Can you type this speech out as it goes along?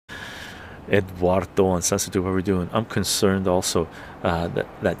Eduardo on Sensitive, what we're doing. I'm concerned also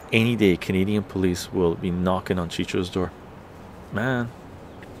that any day Canadian police will be knocking on Chycho's door. Man,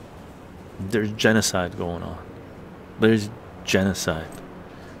 there's genocide going on. There's genocide.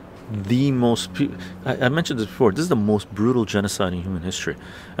 The most, I mentioned this before, this is the most brutal genocide in human history.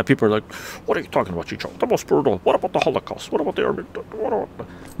 And people are like, what are you talking about, Chycho? The most brutal. What about the Holocaust? What about the army?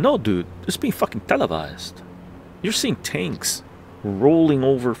 No, dude, it's being fucking televised. You're seeing tanks rolling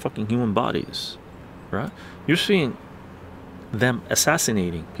over fucking human bodies, right? You're seeing them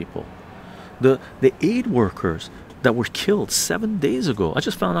assassinating people. The aid workers that were killed 7 days ago, I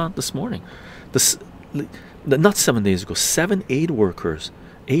just found out this morning. Not 7 days ago, 7 aid workers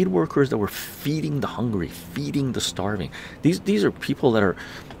that were feeding the hungry, feeding the starving. These are people that are,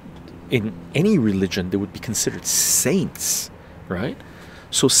 in any religion, they would be considered saints, right?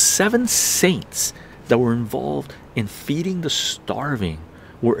 So 7 saints that were involved in feeding the starving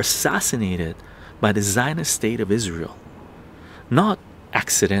were assassinated by the Zionist state of Israel. Not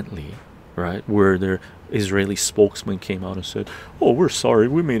accidentally, right? Where their Israeli spokesman came out and said, oh, we're sorry,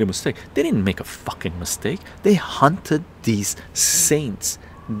 we made a mistake. They didn't make a fucking mistake. They hunted these saints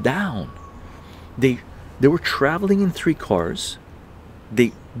down. They were traveling in 3 cars.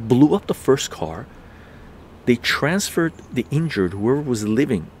 They blew up the first car. They transferred the injured, whoever was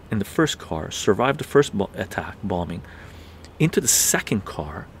living in the first car, survived the first attack, bombing, into the second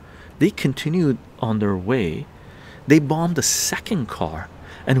car. They continued on their way. They bombed the second car,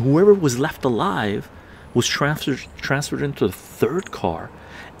 and whoever was left alive was transferred into the third car,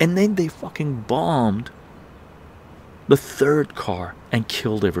 and then they fucking bombed the third car and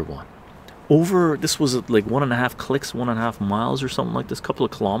killed everyone. Over, this was like 1.5 clicks, 1.5 miles or something like this, couple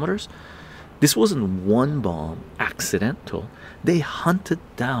of kilometers. This wasn't one bomb, accidental. They hunted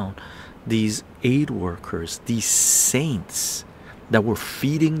down these aid workers, these saints that were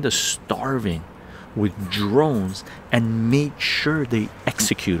feeding the starving with drones, and made sure they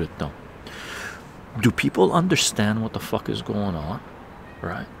executed them. Do people understand what the fuck is going on,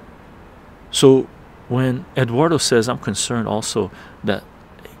 right? So when Eduardo says, I'm concerned also that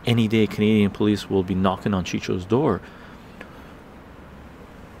any day Canadian police will be knocking on Chycho's door,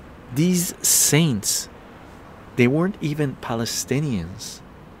 these saints, they weren't even Palestinians,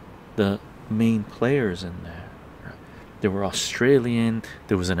 the main players in there. There were Australian,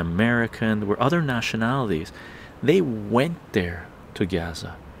 there was an American, there were other nationalities. They went there to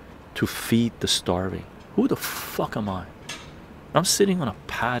Gaza to feed the starving. Who the fuck am I? I'm sitting on a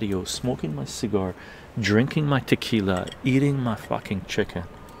patio, smoking my cigar, drinking my tequila, eating my fucking chicken,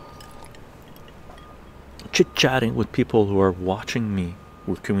 chit-chatting with people who are watching me.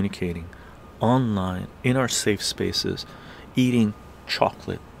 We're communicating online, in our safe spaces, eating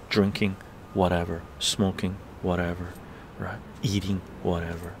chocolate, drinking whatever, smoking whatever, right? Eating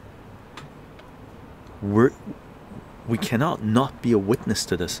whatever. We cannot not be a witness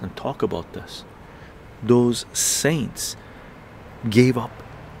to this and talk about this. Those saints gave up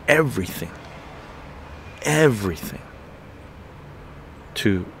everything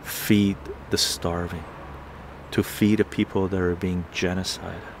to feed the starving, to feed the people that are being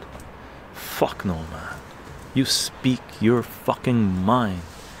genocided. Fuck no, man. You speak your fucking mind.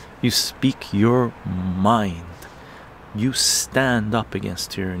 You speak your mind. You stand up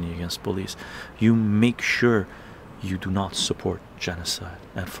against tyranny, against police. You make sure you do not support genocide.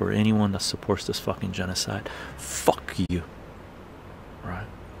 And for anyone that supports this fucking genocide, fuck you. Right?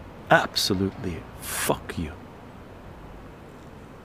 Absolutely fuck you.